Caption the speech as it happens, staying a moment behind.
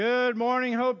Good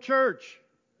morning, Hope Church.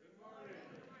 Good morning.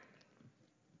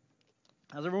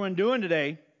 How's everyone doing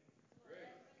today?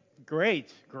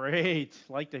 Great.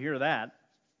 Like to hear that.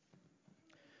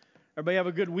 Everybody have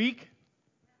a good week?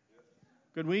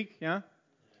 Good week, yeah?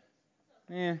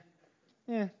 Yeah,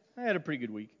 I had a pretty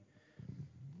good week.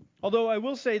 Although I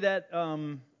will say that,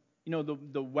 the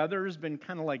weather's been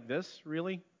kind of like this,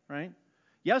 really, right?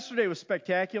 Yesterday was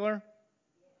spectacular.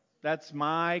 That's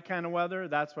my kind of weather.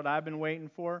 That's what I've been waiting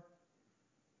for.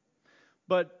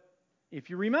 But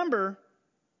if you remember,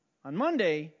 on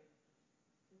Monday,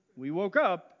 we woke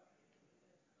up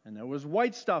and there was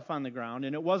white stuff on the ground,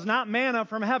 and it was not manna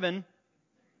from heaven.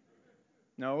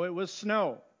 No, it was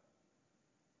snow.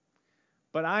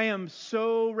 But I am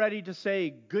so ready to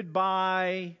say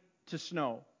goodbye to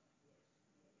snow.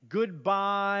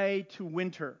 Goodbye to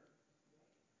winter.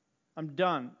 I'm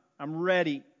done. I'm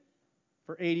ready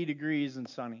for 80 degrees and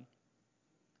sunny.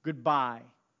 Goodbye.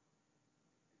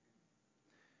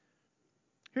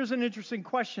 Here's an interesting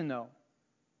question, though.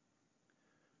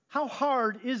 How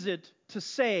hard is it to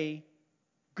say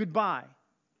goodbye?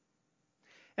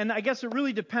 And I guess it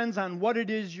really depends on what it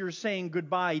is you're saying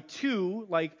goodbye to.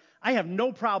 Like, I have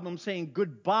no problem saying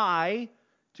goodbye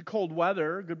to cold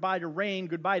weather, goodbye to rain,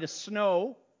 goodbye to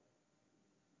snow.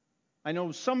 I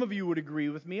know some of you would agree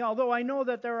with me, although I know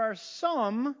that there are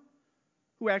some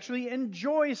who actually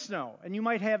enjoy snow, and you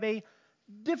might have a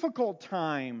difficult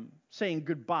time saying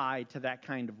goodbye to that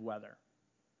kind of weather.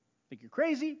 I think you're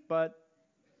crazy, but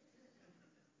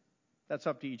that's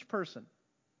up to each person.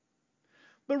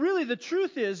 But really, the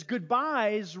truth is,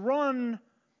 goodbyes run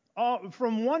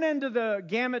from one end of the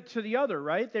gamut to the other,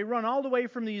 right? They run all the way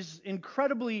from these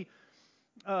incredibly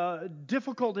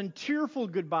difficult and tearful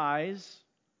goodbyes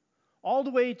all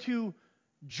the way to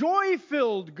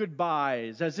joy-filled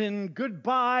goodbyes, as in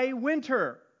goodbye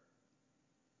winter.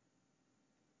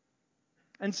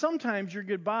 And sometimes your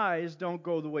goodbyes don't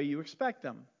go the way you expect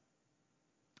them.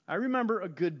 I remember a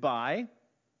goodbye.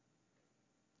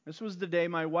 This was the day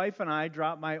my wife and I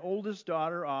dropped my oldest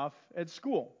daughter off at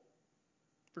school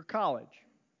for college.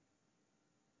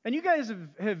 And you guys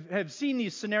have seen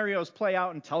these scenarios play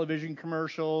out in television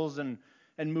commercials and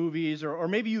movies, or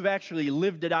maybe you've actually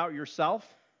lived it out yourself.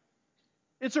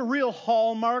 It's a real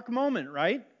hallmark moment,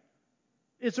 right?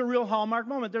 It's a real hallmark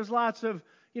moment. There's lots of,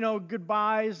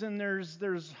 goodbyes, and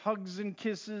there's hugs and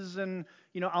kisses and,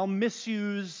 I'll miss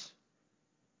yous.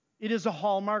 It is a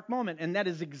hallmark moment, and that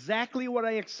is exactly what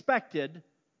I expected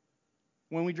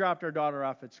when we dropped our daughter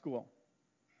off at school.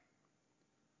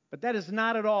 But that is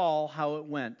not at all how it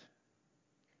went.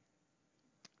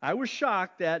 I was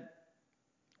shocked that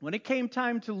when it came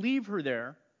time to leave her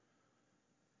there,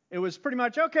 it was pretty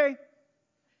much, okay.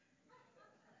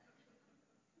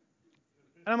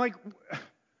 And I'm like,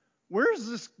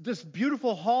 where's this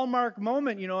beautiful hallmark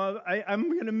moment? I'm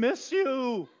going to miss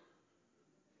you.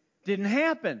 Didn't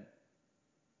happen.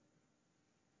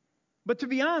 But to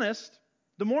be honest,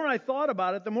 the more I thought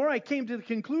about it, the more I came to the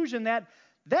conclusion that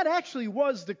actually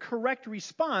was the correct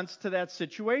response to that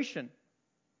situation.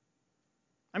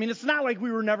 I mean, it's not like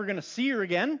we were never going to see her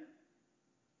again.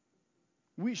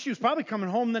 She was probably coming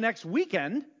home the next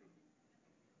weekend.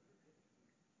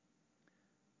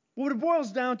 What it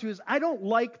boils down to is I don't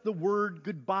like the word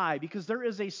goodbye because there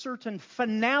is a certain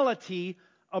finality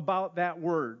about that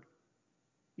word.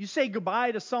 You say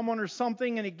goodbye to someone or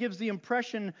something, and it gives the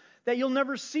impression that you'll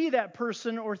never see that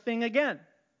person or thing again,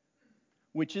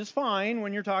 which is fine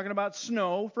when you're talking about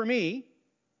snow for me,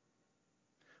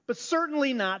 but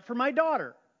certainly not for my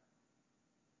daughter.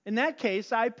 In that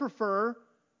case, I prefer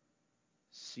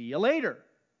see you later,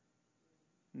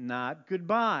 not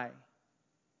goodbye.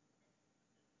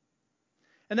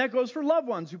 And that goes for loved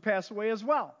ones who pass away as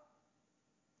well.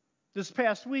 This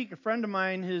past week, a friend of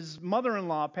mine, his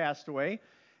mother-in-law passed away,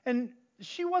 and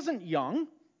she wasn't young,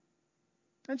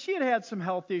 and she had had some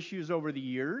health issues over the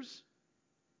years,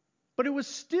 but it was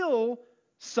still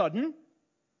sudden,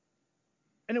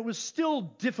 and it was still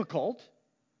difficult.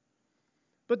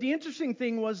 But the interesting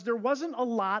thing was there wasn't a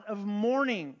lot of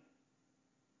mourning,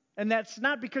 and that's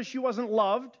not because she wasn't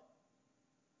loved,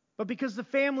 but because the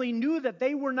family knew that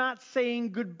they were not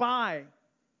saying goodbye,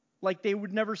 like they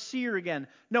would never see her again.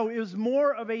 No, it was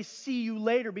more of a see you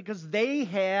later because they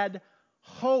had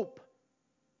hope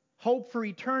for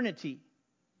eternity.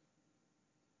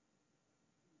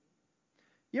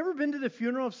 You ever been to the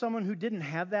funeral of someone who didn't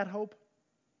have that hope?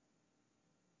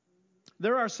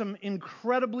 There are some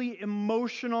incredibly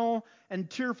emotional and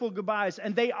tearful goodbyes,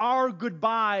 and they are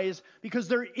goodbyes because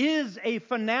there is a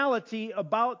finality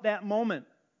about that moment.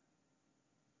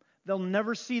 They'll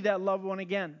never see that loved one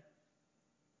again.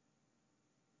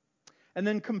 And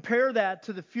then compare that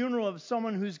to the funeral of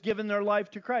someone who's given their life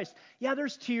to Christ. Yeah,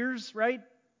 there's tears, right?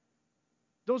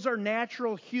 Those are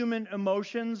natural human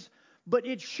emotions, but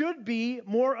it should be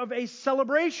more of a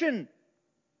celebration.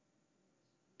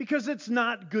 Because it's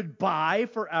not goodbye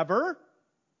forever.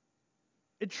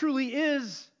 It truly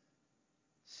is,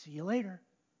 see you later.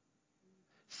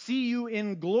 See you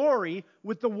in glory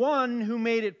with the one who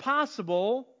made it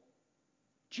possible,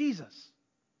 Jesus.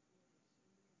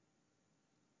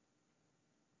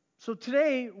 So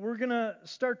today we're going to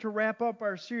start to wrap up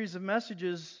our series of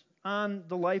messages on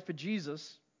the life of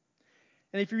Jesus.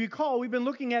 And if you recall, we've been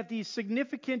looking at these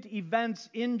significant events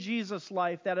in Jesus'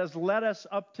 life that has led us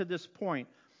up to this point.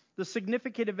 The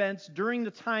significant events during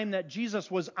the time that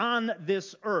Jesus was on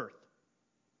this earth.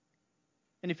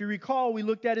 And if you recall, we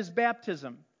looked at his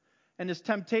baptism and his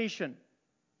temptation.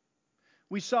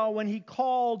 We saw when he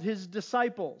called his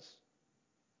disciples.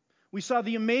 We saw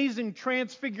the amazing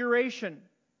transfiguration.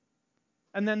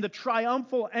 And then the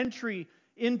triumphal entry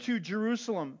into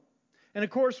Jerusalem. And of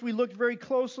course, we looked very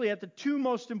closely at the two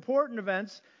most important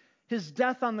events, his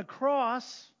death on the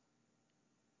cross,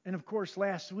 and of course,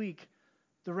 last week,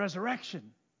 the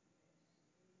resurrection.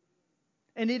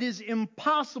 And it is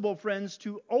impossible, friends,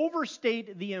 to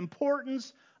overstate the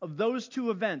importance of those two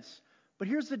events. But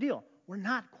here's the deal. We're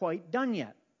not quite done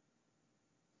yet.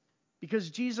 Because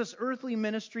Jesus' earthly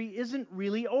ministry isn't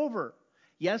really over.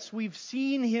 Yes, we've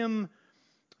seen him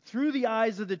through the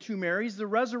eyes of the two Marys, the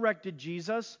resurrected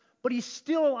Jesus, but he's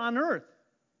still on earth.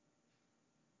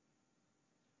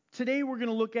 Today we're going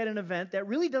to look at an event that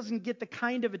really doesn't get the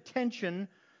kind of attention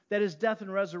that his death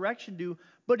and resurrection do,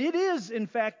 but it is, in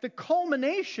fact, the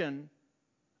culmination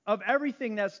of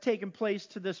everything that's taken place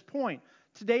to this point.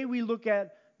 Today we look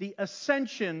at the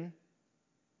ascension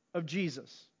of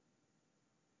Jesus.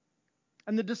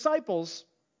 And the disciples,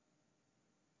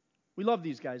 we love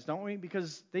these guys, don't we?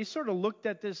 Because they sort of looked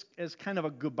at this as kind of a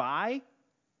goodbye.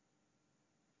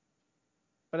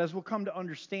 But as we'll come to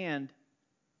understand,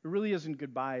 it really isn't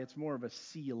goodbye. It's more of a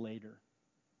see you later.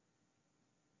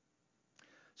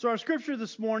 So our scripture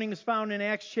this morning is found in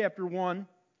Acts chapter 1.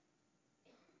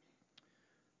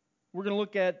 We're going to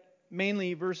look at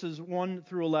mainly verses 1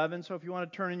 through 11. So if you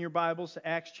want to turn in your Bibles to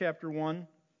Acts chapter 1,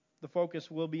 the focus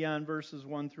will be on verses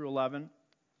 1 through 11.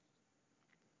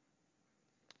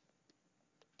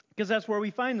 Because that's where we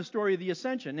find the story of the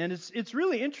ascension. And it's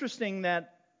really interesting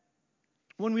that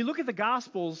when we look at the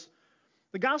Gospels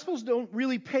don't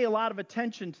really pay a lot of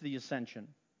attention to the ascension.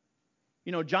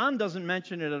 You know, John doesn't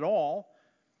mention it at all.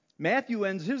 Matthew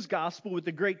ends his Gospel with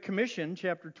the Great Commission,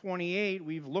 chapter 28.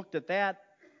 We've looked at that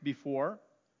before.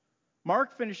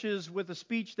 Mark finishes with a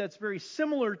speech that's very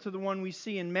similar to the one we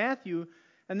see in Matthew.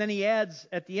 And then he adds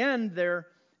at the end there,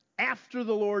 after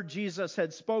the Lord Jesus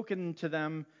had spoken to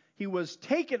them, he was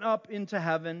taken up into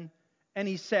heaven, and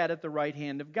he sat at the right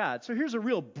hand of God. So here's a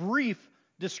real brief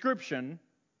description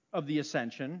of the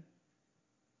ascension.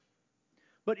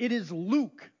 But it is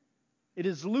Luke,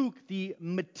 the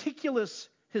meticulous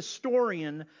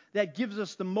historian, that gives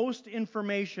us the most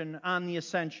information on the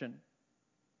ascension.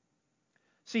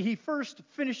 See, he first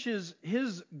finishes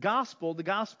his gospel, the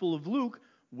Gospel of Luke,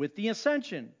 with the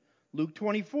ascension. Luke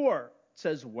 24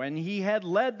 says, when he had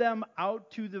led them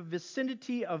out to the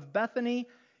vicinity of Bethany,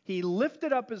 he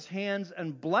lifted up his hands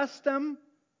and blessed them.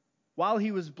 While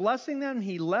he was blessing them,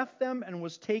 he left them and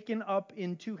was taken up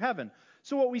into heaven.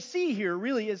 So what we see here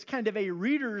really is kind of a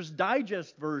Reader's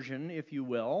Digest version, if you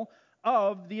will,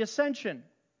 of the ascension.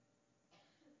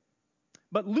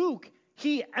 But Luke,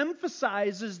 he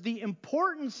emphasizes the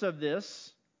importance of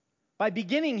this by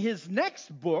beginning his next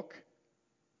book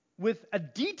with a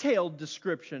detailed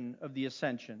description of the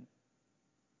ascension.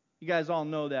 You guys all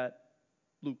know that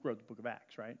Luke wrote the book of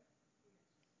Acts, right?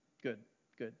 Good.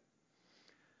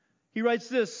 He writes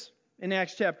this in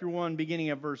Acts chapter 1, beginning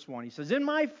at verse 1. He says, in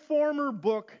my former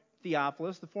book,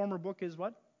 Theophilus, the former book is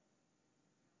what?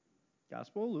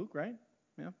 Gospel of Luke, right?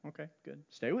 Yeah, okay, good.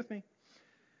 Stay with me.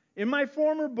 In my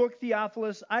former book,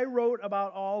 Theophilus, I wrote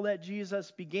about all that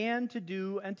Jesus began to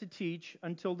do and to teach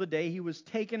until the day he was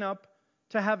taken up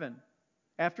to heaven,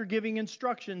 after giving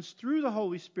instructions through the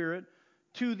Holy Spirit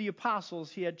to the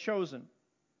apostles he had chosen.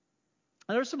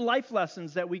 And there are some life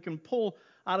lessons that we can pull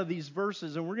out of these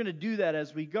verses, and we're going to do that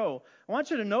as we go. I want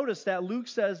you to notice that Luke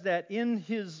says that in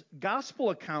his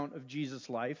gospel account of Jesus'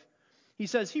 life, he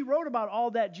says he wrote about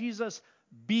all that Jesus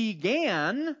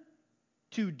began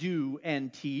to do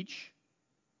and teach.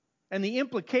 And the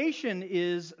implication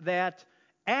is that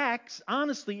Acts,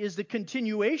 honestly, is the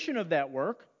continuation of that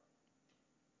work.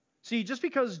 See, just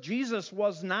because Jesus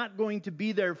was not going to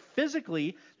be there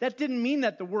physically, that didn't mean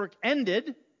that the work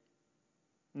ended.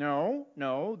 No.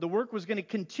 The work was going to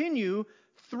continue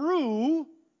through,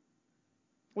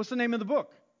 what's the name of the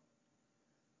book?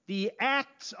 The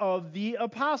Acts of the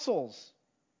Apostles.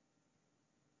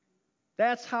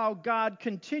 That's how God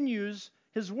continues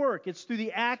His work. It's through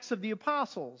the Acts of the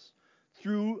Apostles,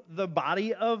 through the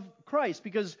body of Christ.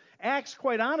 Because Acts,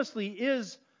 quite honestly,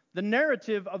 is the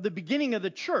narrative of the beginning of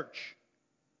the church.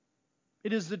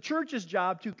 It is the church's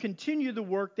job to continue the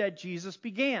work that Jesus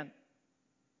began.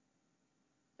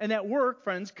 And that work,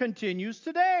 friends, continues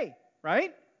today,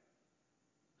 right?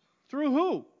 Through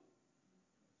who?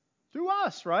 Through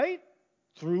us, right?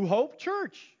 Through Hope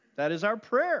Church. That is our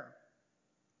prayer.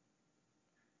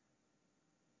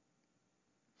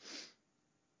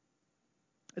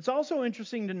 It's also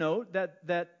interesting to note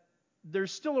that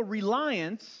there's still a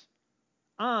reliance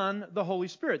on the Holy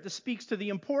Spirit. This speaks to the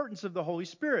importance of the Holy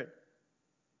Spirit.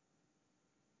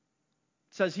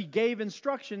 It says He gave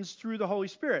instructions through the Holy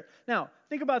Spirit. Now,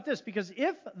 think about this, because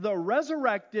if the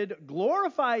resurrected,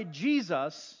 glorified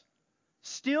Jesus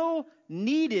still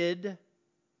needed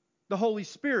the Holy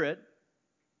Spirit,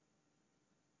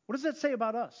 what does that say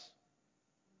about us?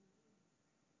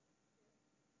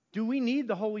 Do we need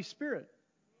the Holy Spirit?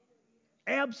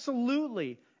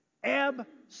 Absolutely.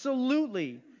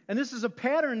 Absolutely. And this is a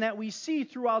pattern that we see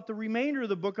throughout the remainder of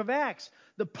the book of Acts.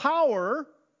 The power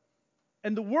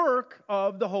and the work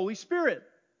of the Holy Spirit.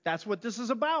 That's what this is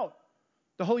about.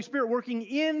 The Holy Spirit working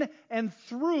in and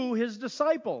through His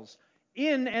disciples,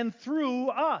 in and through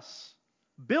us,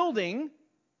 building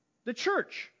the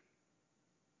church.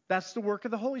 That's the work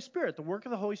of the Holy Spirit. The work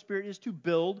of the Holy Spirit is to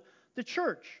build the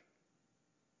church.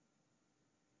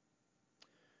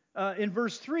 In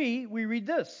verse 3, we read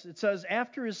this. It says,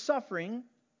 after His suffering,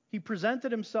 He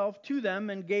presented Himself to them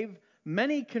and gave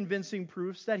many convincing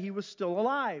proofs that He was still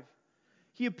alive.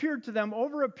 He appeared to them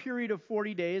over a period of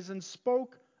 40 days and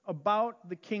spoke about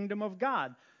the kingdom of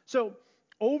God. So,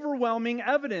 overwhelming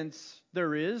evidence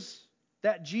there is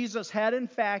that Jesus had in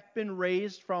fact been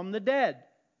raised from the dead.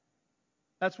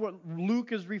 That's what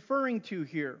Luke is referring to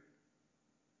here.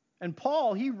 And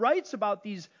Paul, he writes about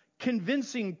these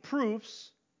convincing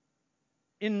proofs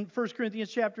in 1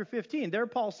 Corinthians chapter 15. There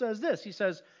Paul says this. He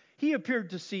says, He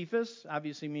appeared to Cephas,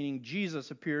 obviously meaning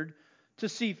Jesus appeared to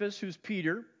Cephas, who's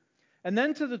Peter, and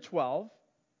then to the 12.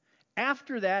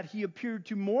 After that, He appeared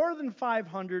to more than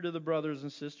 500 of the brothers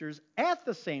and sisters at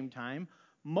the same time,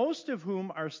 most of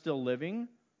whom are still living,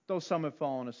 though some have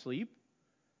fallen asleep.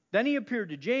 Then He appeared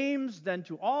to James, then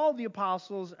to all the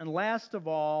apostles, and last of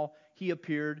all, He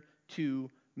appeared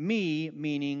to me,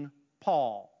 meaning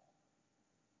Paul.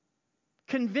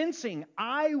 Convincing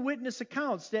eyewitness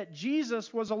accounts that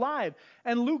Jesus was alive.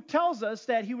 And Luke tells us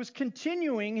that He was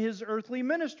continuing His earthly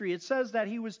ministry. It says that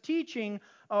He was teaching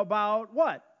about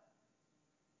what?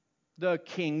 The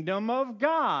kingdom of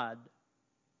God.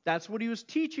 That's what He was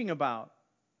teaching about.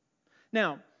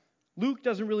 Now, Luke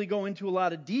doesn't really go into a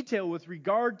lot of detail with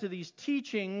regard to these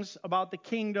teachings about the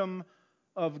kingdom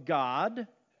of God,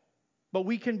 but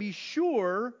we can be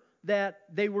sure that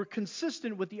they were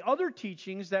consistent with the other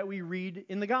teachings that we read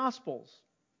in the Gospels.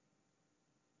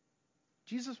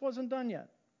 Jesus wasn't done yet.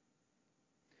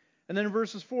 And then in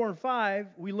verses 4 and 5,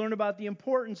 we learn about the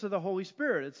importance of the Holy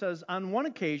Spirit. It says, on one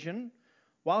occasion,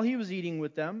 while He was eating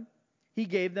with them, He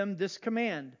gave them this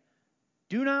command: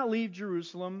 do not leave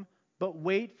Jerusalem, but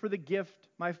wait for the gift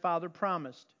my Father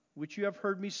promised, which you have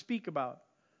heard me speak about.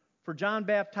 For John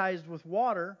baptized with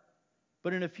water,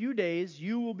 but in a few days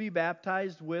you will be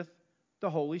baptized with the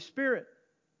Holy Spirit.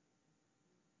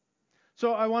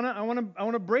 So I want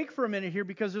to break for a minute here,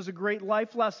 because there's a great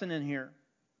life lesson in here.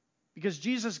 Because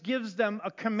Jesus gives them a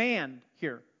command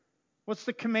here. What's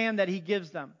the command that He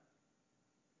gives them?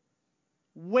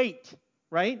 Wait,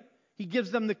 right? He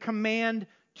gives them the command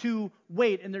to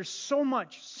wait. And there's so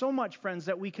much, friends,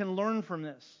 that we can learn from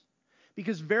this.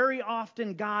 Because very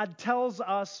often God tells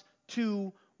us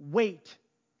to wait.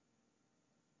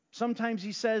 Sometimes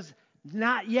He says,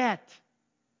 not yet.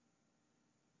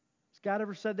 Has God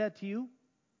ever said that to you?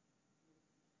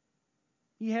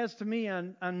 He has to me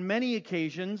on many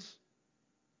occasions.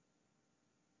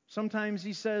 Sometimes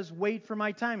He says, wait for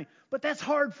my timing. But that's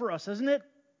hard for us, isn't it?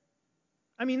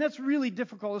 I mean, that's really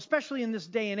difficult, especially in this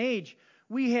day and age.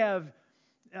 We have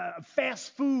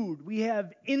fast food. We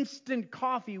have instant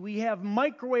coffee. We have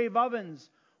microwave ovens.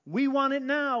 We want it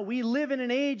now. We live in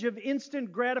an age of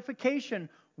instant gratification.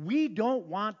 We don't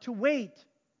want to wait.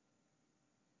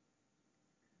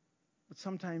 But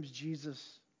sometimes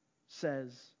Jesus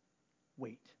says,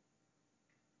 wait.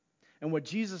 And what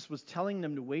Jesus was telling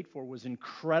them to wait for was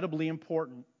incredibly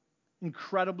important.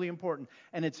 Incredibly important.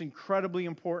 And it's incredibly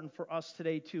important for us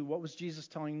today too. What was Jesus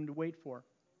telling them to wait for?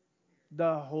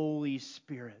 The Holy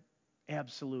Spirit.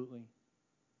 Absolutely.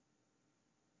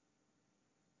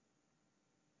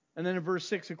 And then in verse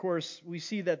 6, of course, we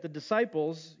see that the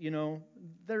disciples,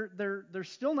 they're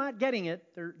still not getting it.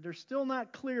 They're still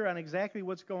not clear on exactly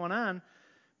what's going on,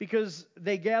 because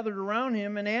they gathered around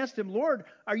him and asked him, Lord,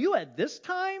 are you at this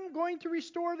time going to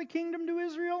restore the kingdom to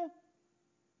Israel?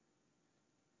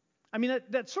 I mean,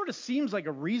 that sort of seems like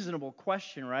a reasonable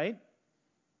question, right?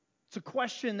 It's a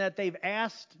question that they've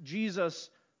asked Jesus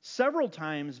several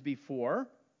times before.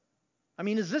 I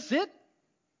mean, is this it?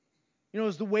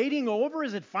 Is the waiting over?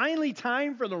 Is it finally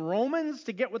time for the Romans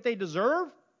to get what they deserve?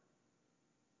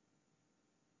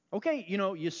 Okay,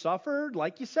 you suffered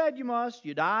like you said you must.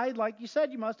 You died like you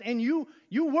said you must. And you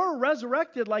were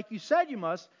resurrected like you said you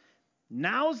must.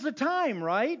 Now's the time,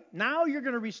 right? Now you're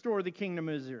going to restore the kingdom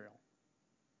of Israel.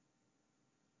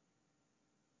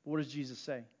 What does Jesus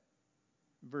say?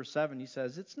 Verse 7, he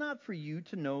says, it's not for you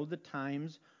to know the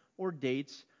times or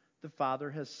dates the Father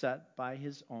has set by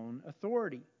his own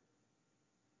authority.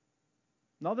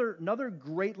 Another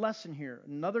great lesson here.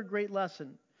 Another great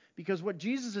lesson. Because what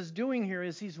Jesus is doing here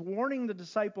is he's warning the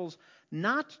disciples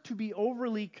not to be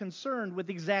overly concerned with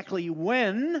exactly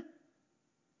when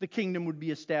the kingdom would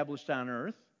be established on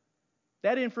earth.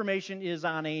 That information is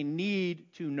on a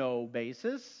need-to-know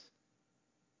basis.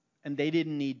 And they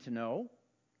didn't need to know.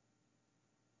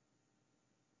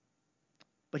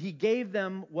 But he gave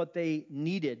them what they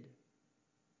needed.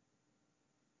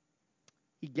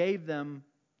 He gave them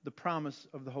the promise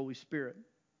of the Holy Spirit.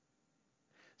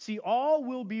 See, all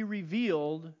will be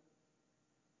revealed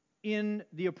in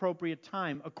the appropriate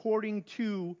time, according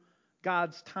to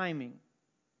God's timing.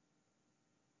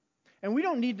 And we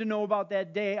don't need to know about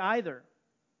that day either.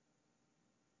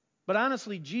 But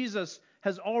honestly, Jesus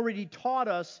has already taught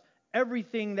us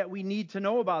everything that we need to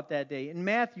know about that day. In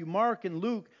Matthew, Mark, and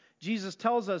Luke, Jesus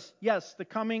tells us, yes, the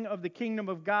coming of the kingdom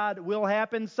of God will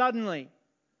happen suddenly.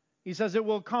 He says it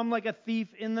will come like a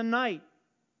thief in the night.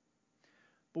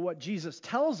 But what Jesus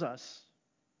tells us,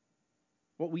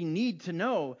 what we need to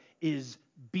know, is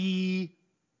be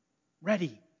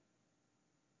ready.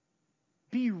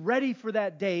 Be ready for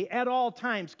that day at all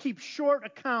times. Keep short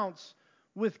accounts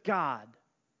with God.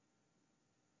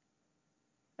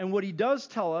 And what he does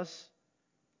tell us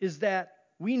is that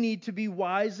we need to be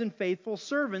wise and faithful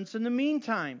servants in the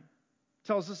meantime. He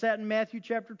tells us that in Matthew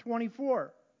chapter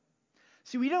 24.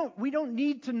 See, we don't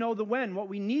need to know the when. What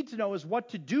we need to know is what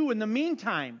to do in the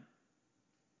meantime.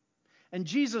 And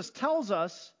Jesus tells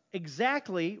us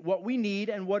exactly what we need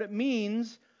and what it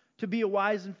means to be a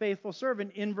wise and faithful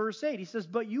servant in verse 8. He says,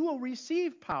 but you will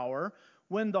receive power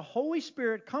when the Holy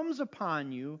Spirit comes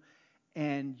upon you,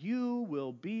 and you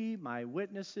will be my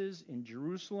witnesses in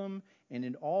Jerusalem and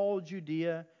in all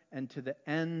Judea and to the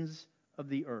ends of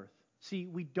the earth. See,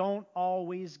 we don't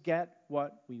always get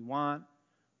what we want.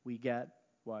 We get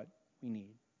what we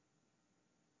need.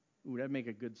 Ooh, that'd make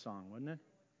a good song, wouldn't it?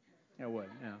 It would,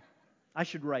 yeah. I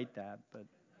should write that, but...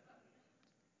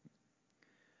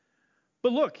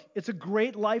 But look, it's a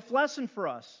great life lesson for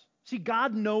us. See,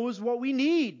 God knows what we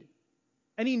need.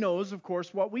 And He knows, of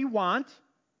course, what we want.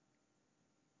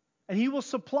 And He will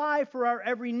supply for our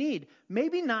every need.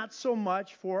 Maybe not so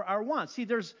much for our wants. See,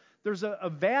 there's a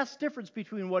vast difference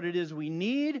between what it is we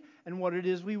need and what it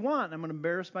is we want. I'm going to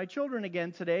embarrass my children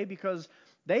again today because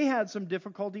they had some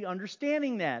difficulty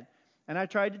understanding that. And I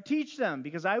tried to teach them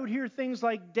because I would hear things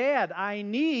like, Dad, I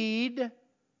need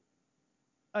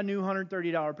a new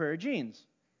 $130 pair of jeans.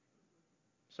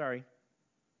 Sorry.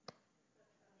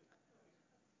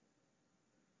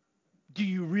 Do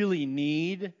you really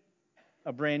need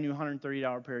a brand new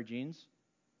 $130 pair of jeans?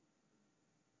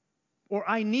 Or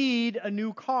I need a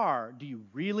new car. Do you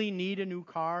really need a new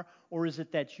car? Or is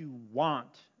it that you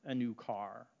want a new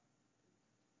car?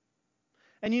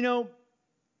 And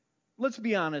let's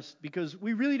be honest, because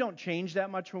we really don't change that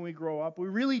much when we grow up. We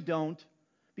really don't.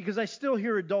 Because I still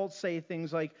hear adults say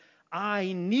things like,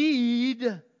 I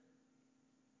need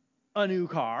a new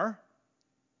car.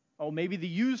 Oh, maybe the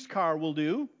used car will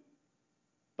do.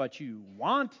 But you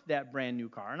want that brand new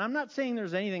car. And I'm not saying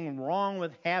there's anything wrong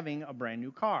with having a brand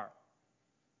new car.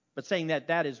 But saying that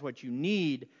that is what you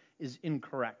need is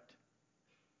incorrect.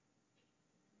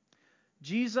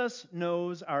 Jesus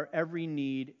knows our every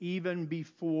need even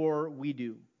before we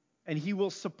do. And He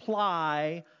will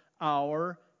supply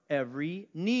our every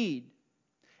need.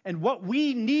 And what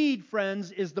we need,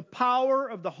 friends, is the power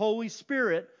of the Holy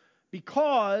Spirit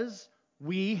because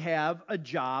we have a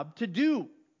job to do.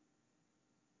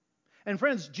 And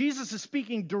friends, Jesus is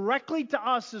speaking directly to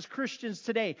us as Christians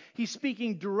today. He's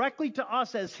speaking directly to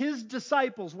us as His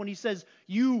disciples when He says,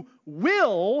 you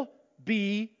will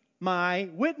be my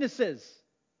witnesses.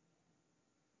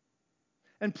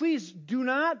 And please do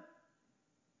not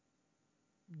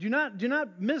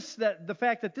miss the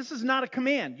fact that this is not a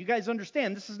command. You guys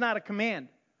understand, this is not a command.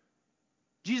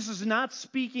 Jesus is not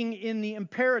speaking in the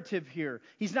imperative here.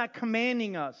 He's not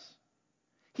commanding us.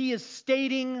 He is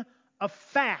stating a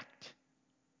fact.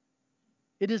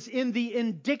 It is in the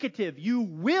indicative. You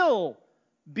will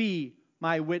be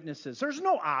my witnesses. There's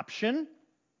no option.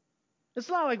 It's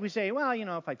not like we say, well,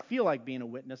 if I feel like being a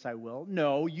witness, I will.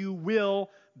 No, you will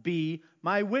be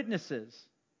my witnesses.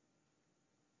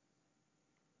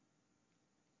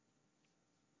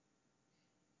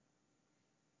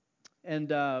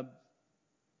 And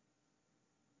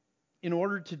in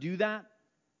order to do that,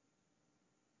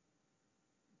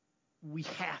 we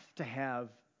have to have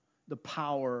the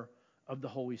power of the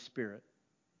Holy Spirit.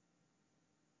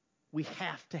 We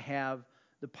have to have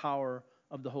the power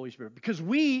of the Holy Spirit because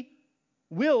we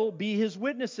will be His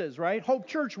witnesses, right? Hope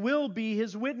Church will be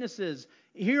His witnesses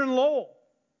here in Lowell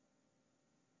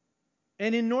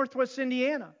and in Northwest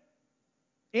Indiana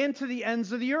and to the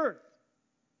ends of the earth.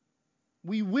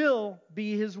 We will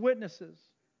be His witnesses.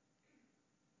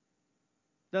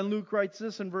 Then Luke writes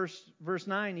this in verse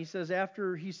 9. He says,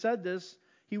 after he said this,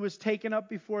 he was taken up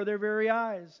before their very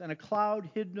eyes, and a cloud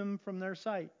hid him from their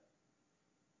sight.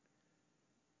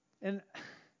 And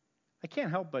I can't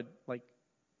help but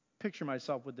picture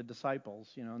myself with the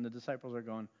disciples, and the disciples are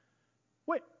going,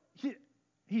 "What?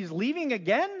 He's leaving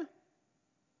again?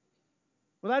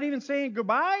 Without even saying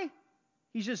goodbye?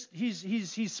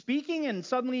 He's speaking, and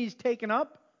suddenly he's taken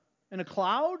up in a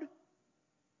cloud?"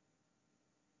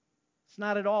 It's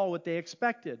not at all what they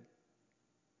expected.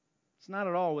 It's not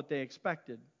at all what they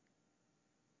expected.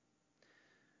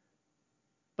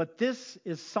 But this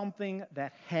is something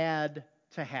that had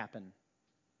to happen.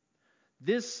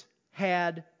 This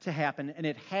had to happen, and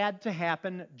it had to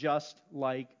happen just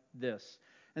like this.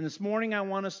 And this morning I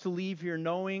want us to leave here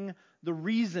knowing the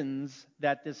reasons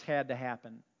that this had to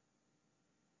happen.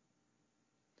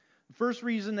 The first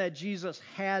reason that Jesus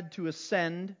had to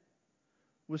ascend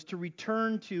was to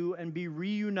return to and be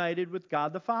reunited with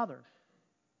God the Father.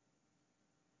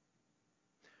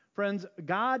 Friends,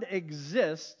 God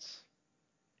exists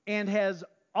and has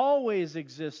always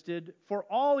existed for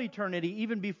all eternity,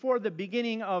 even before the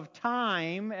beginning of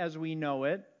time as we know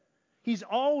it. He's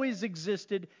always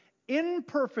existed in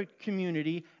perfect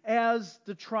community as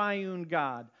the triune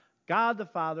God. God the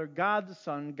Father, God the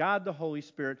Son, God the Holy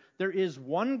Spirit. There is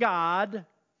one God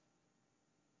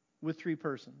with three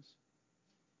persons.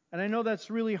 And I know that's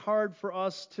really hard for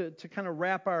us to kind of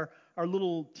wrap our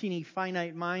little teeny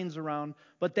finite minds around,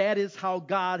 but that is how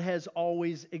God has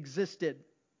always existed.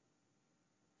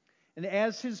 And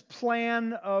as His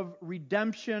plan of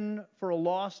redemption for a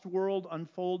lost world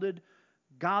unfolded,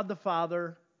 God the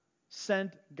Father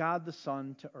sent God the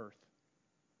Son to earth.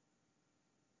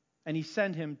 And He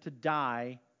sent Him to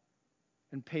die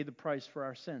and pay the price for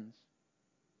our sins.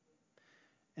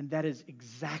 And that is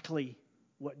exactly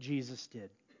what Jesus did.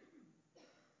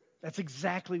 That's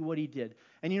exactly what He did.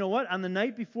 And you know what? On the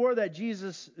night before that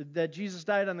Jesus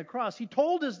died on the cross, He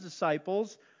told His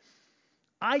disciples,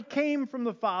 "I came from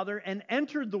the Father and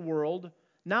entered the world.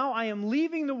 Now I am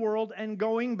leaving the world and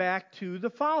going back to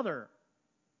the Father."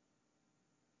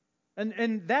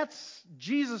 And that's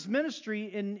Jesus' ministry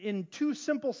in two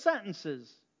simple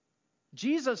sentences.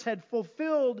 Jesus had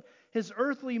fulfilled His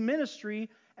earthly ministry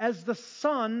as the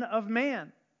Son of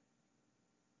Man.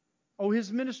 Oh,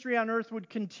 His ministry on earth would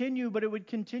continue, but it would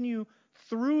continue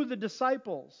through the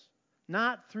disciples,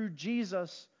 not through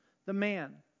Jesus, the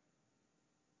man.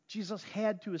 Jesus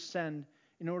had to ascend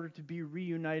in order to be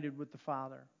reunited with the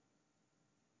Father.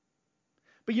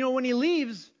 But when He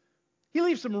leaves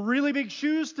some really big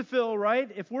shoes to fill,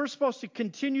 right? If we're supposed to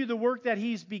continue the work that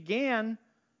He's began,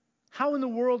 how in the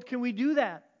world can we do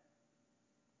that?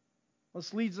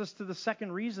 This leads us to the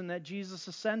second reason that Jesus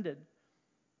ascended.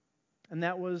 And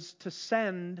that was to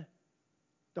send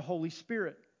the Holy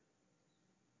Spirit.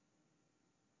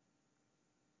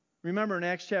 Remember in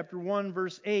Acts chapter 1,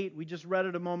 verse 8, we just read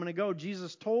it a moment ago,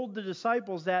 Jesus told the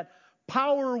disciples that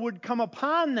power would come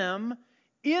upon them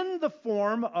in the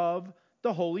form of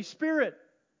the Holy Spirit.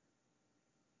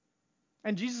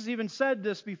 And Jesus even said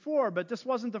this before, but this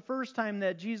wasn't the first time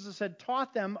that Jesus had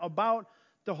taught them about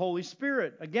the Holy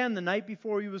Spirit. Again, the night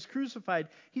before He was crucified,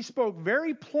 He spoke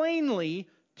very plainly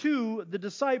to the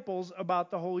disciples about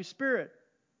the Holy Spirit.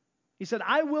 He said,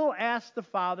 "I will ask the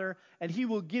Father, and He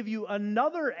will give you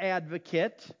another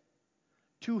advocate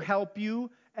to help you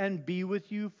and be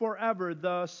with you forever,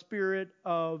 the Spirit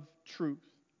of truth."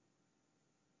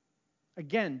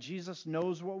 Again, Jesus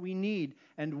knows what we need,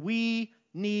 and we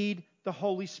need the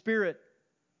Holy Spirit.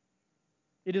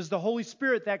 It is the Holy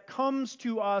Spirit that comes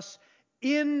to us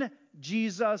in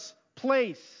Jesus'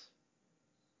 place.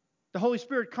 The Holy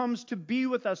Spirit comes to be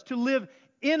with us, to live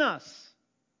in us.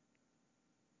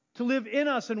 To live in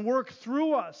us and work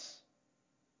through us.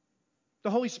 The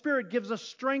Holy Spirit gives us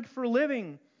strength for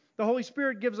living. The Holy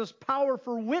Spirit gives us power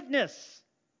for witness.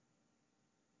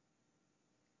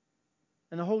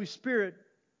 And the Holy Spirit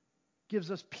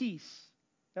gives us peace.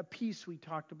 That peace we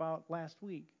talked about last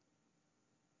week.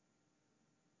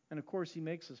 And of course, He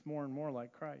makes us more and more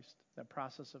like Christ. That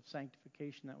process of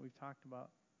sanctification that we've talked about.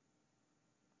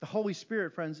 The Holy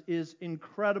Spirit, friends, is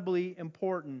incredibly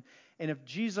important. And if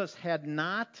Jesus had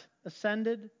not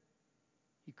ascended,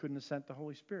 He couldn't have sent the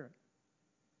Holy Spirit.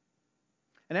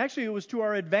 And actually, it was to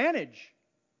our advantage.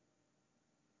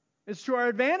 It's to our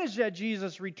advantage that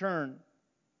Jesus returned.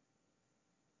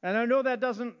 And I know that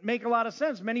doesn't make a lot of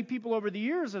sense. Many people over the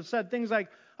years have said things like,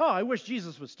 oh, I wish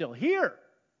Jesus was still here.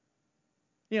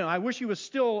 I wish He was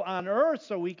still on earth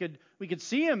so we could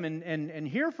see Him and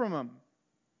hear from Him.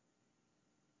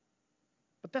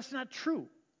 But that's not true.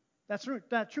 That's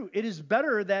not true. It is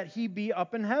better that He be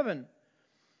up in heaven.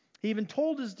 He even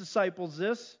told His disciples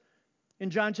this in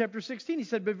John chapter 16. He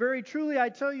said, but very truly I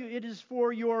tell you, it is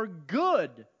for your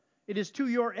good. It is to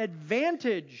your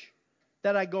advantage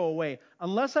that I go away.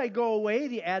 Unless I go away,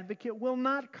 the advocate will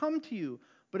not come to you.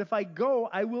 But if I go,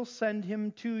 I will send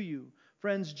him to you.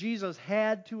 Friends, Jesus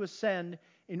had to ascend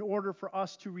in order for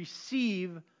us to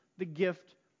receive the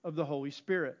gift of the Holy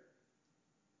Spirit.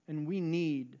 And we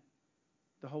need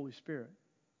the Holy Spirit.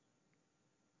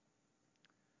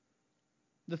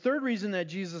 The third reason that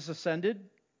Jesus ascended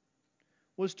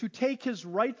was to take His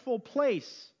rightful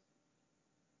place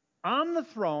on the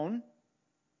throne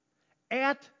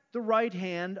at the right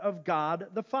hand of God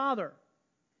the Father.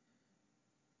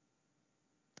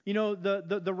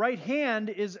 The right hand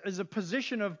is a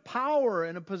position of power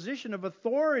and a position of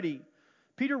authority.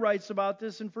 Peter writes about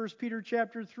this in 1 Peter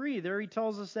chapter 3. There he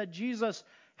tells us that Jesus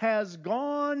has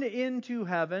gone into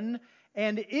heaven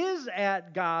and is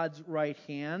at God's right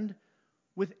hand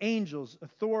with angels,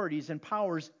 authorities, and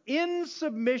powers in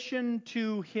submission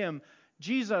to Him.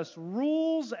 Jesus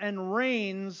rules and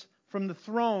reigns from the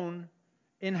throne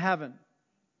in heaven.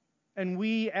 And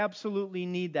we absolutely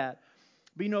need that.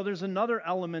 But there's another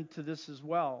element to this as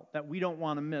well that we don't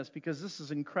want to miss, because this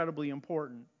is incredibly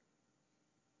important.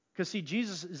 Because see,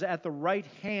 Jesus is at the right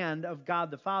hand of God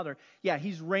the Father. Yeah,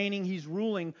 He's reigning, He's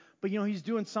ruling, but He's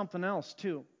doing something else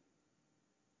too.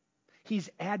 He's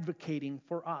advocating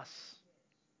for us.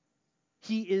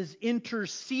 He is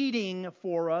interceding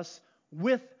for us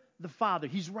with the Father.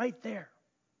 He's right there.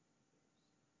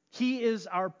 He is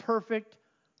our perfect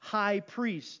high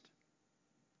priest.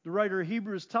 The writer of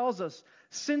Hebrews tells us,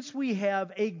 since we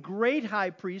have a great high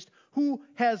priest who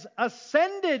has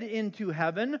ascended into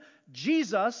heaven,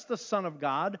 Jesus, the Son of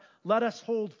God, let us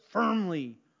hold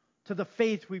firmly to the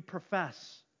faith we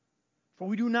profess. For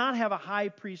we do not have a high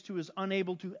priest who is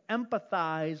unable to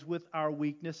empathize with our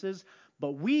weaknesses,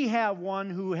 but we have one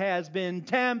who has been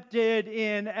tempted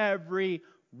in every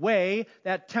way.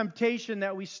 That temptation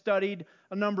that we studied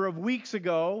a number of weeks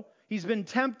ago. He's been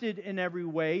tempted in every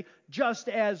way, just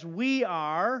as we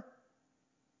are,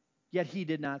 yet He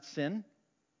did not sin.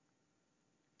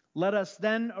 Let us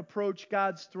then approach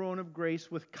God's throne of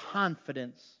grace with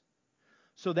confidence,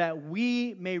 so that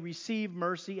we may receive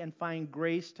mercy and find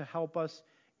grace to help us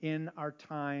in our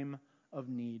time of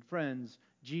need. Friends,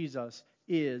 Jesus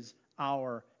is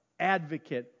our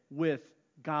advocate with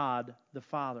God the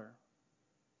Father.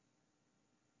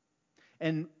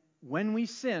 And when we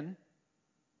sin,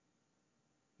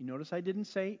 you notice I didn't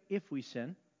say if we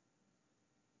sin.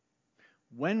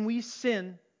 When we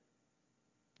sin,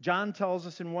 John tells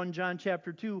us in 1 John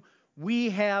chapter 2,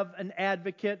 we have an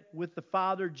advocate with the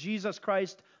Father, Jesus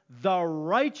Christ, the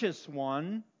righteous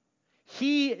one.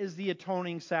 He is the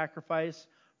atoning sacrifice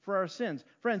for our sins.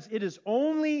 Friends, it is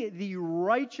only the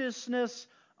righteousness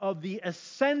of the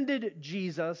ascended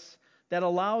Jesus that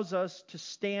allows us to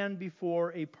stand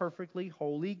before a perfectly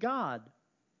holy God.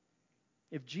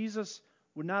 If Jesus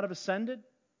would not have ascended,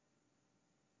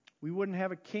 we wouldn't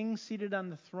have a king seated on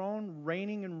the throne,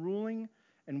 reigning and ruling,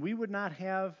 and we would not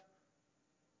have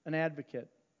an advocate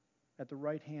at the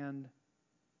right hand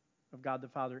of God the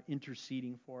Father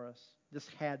interceding for us. This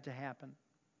had to happen.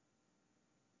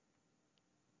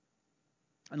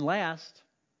 And last,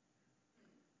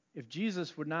 if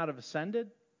Jesus would not have ascended,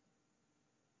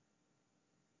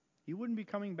 He wouldn't be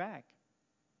coming back.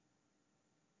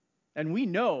 And we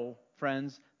know,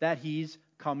 friends, that He's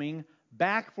coming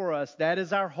back for us. That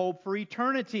is our hope for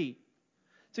eternity.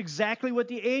 It's exactly what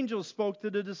the angels spoke to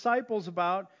the disciples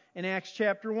about in Acts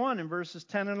chapter 1 in verses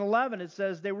 10 and 11. It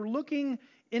says, they were looking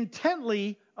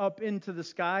intently up into the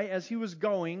sky as he was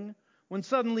going, when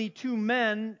suddenly two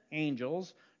men,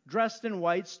 angels, dressed in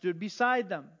white, stood beside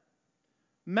them.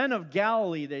 Men of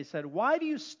Galilee, they said, why do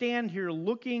you stand here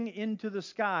looking into the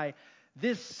sky?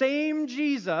 This same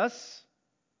Jesus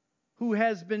who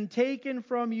has been taken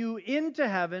from you into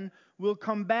heaven will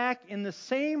come back in the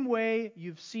same way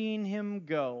you've seen him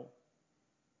go.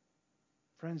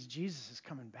 Friends, Jesus is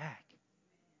coming back.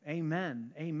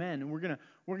 Amen. Amen. And we're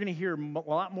going to hear a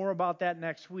lot more about that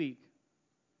next week.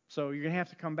 So you're going to have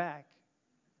to come back.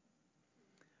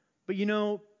 But we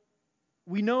know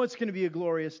it's going to be a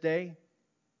glorious day.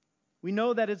 We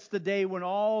know that it's the day when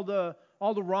all the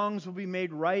wrongs will be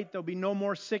made right. There'll be no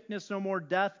more sickness, no more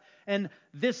death. And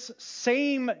this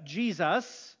same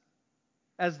Jesus,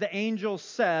 as the angel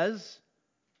says,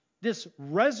 this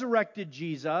resurrected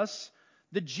Jesus,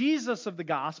 the Jesus of the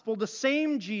gospel, the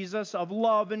same Jesus of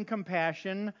love and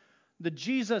compassion, the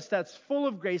Jesus that's full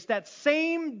of grace, that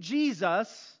same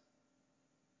Jesus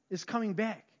is coming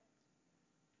back.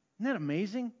 Isn't that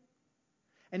amazing?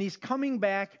 And he's coming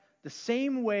back the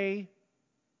same way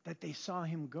that they saw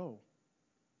him go.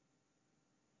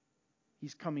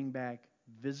 He's coming back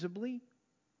visibly,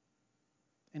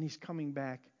 and he's coming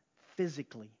back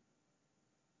physically.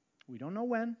 We don't know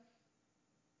when.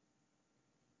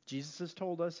 Jesus has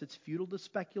told us it's futile to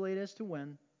speculate as to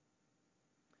when.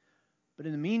 But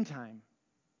in the meantime,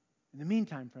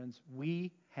 friends,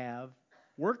 we have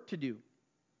work to do.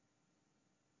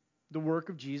 The work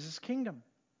of Jesus' kingdom.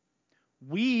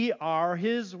 We are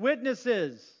his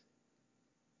witnesses.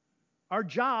 Our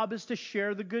job is to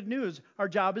share the good news. Our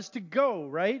job is to go,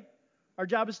 right? Our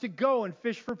job is to go and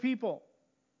fish for people.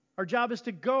 Our job is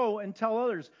to go and tell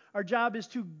others. Our job is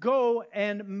to go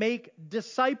and make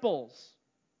disciples.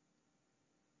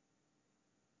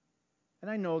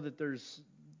 And I know that there's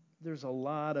a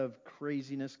lot of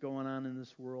craziness going on in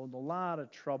this world, a lot of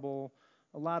trouble,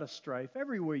 a lot of strife,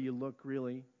 everywhere you look,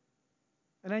 really.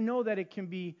 And I know that it can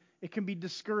be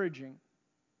discouraging.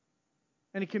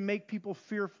 And it can make people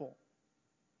fearful.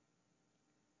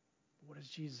 But what has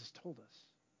Jesus told us?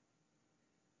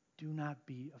 Do not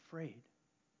be afraid.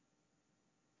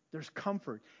 There's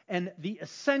comfort. And the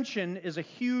ascension is a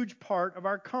huge part of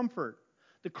our comfort.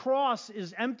 The cross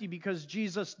is empty because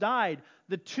Jesus died.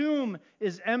 The tomb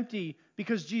is empty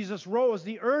because Jesus rose.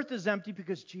 The earth is empty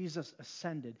because Jesus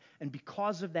ascended. And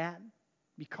because of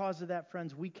that,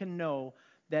 friends, we can know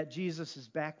that Jesus is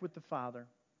back with the Father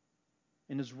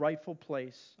in his rightful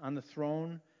place on the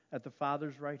throne at the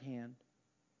Father's right hand.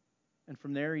 And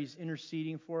from there, he's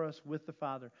interceding for us with the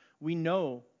Father. We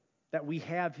know that we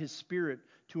have his Spirit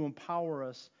to empower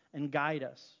us and guide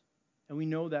us. And we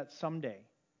know that someday,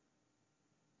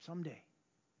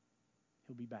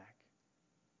 he'll be back.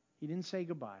 He didn't say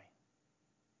goodbye.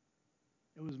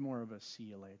 It was more of a see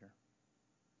you later.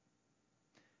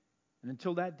 And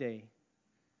until that day,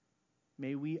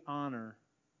 may we honor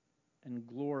and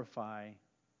glorify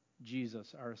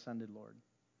Jesus, our ascended Lord.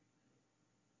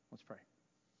 Let's pray.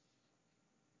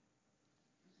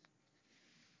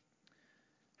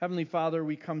 Heavenly Father,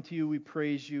 we come to you, we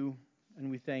praise you,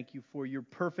 and we thank you for your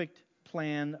perfect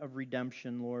plan of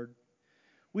redemption, Lord.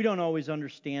 We don't always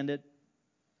understand it.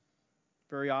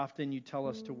 Very often you tell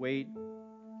us to wait.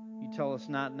 You tell us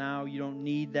not now. You don't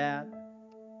need that.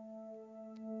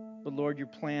 But Lord, your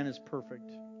plan is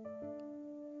perfect.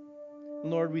 And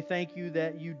Lord, we thank you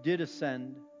that you did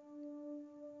ascend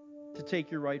to take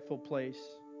your rightful place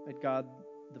at God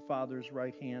the Father's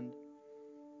right hand.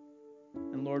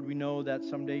 And Lord, we know that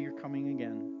someday you're coming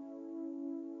again.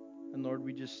 And Lord,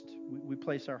 we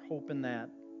place our hope in that.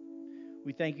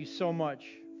 We thank you so much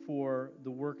for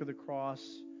the work of the cross,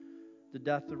 the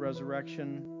death, the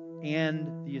resurrection,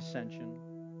 and the ascension,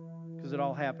 because it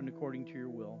all happened according to your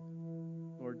will.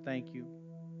 Lord, thank you.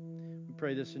 We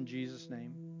pray this in Jesus'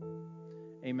 name.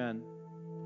 Amen.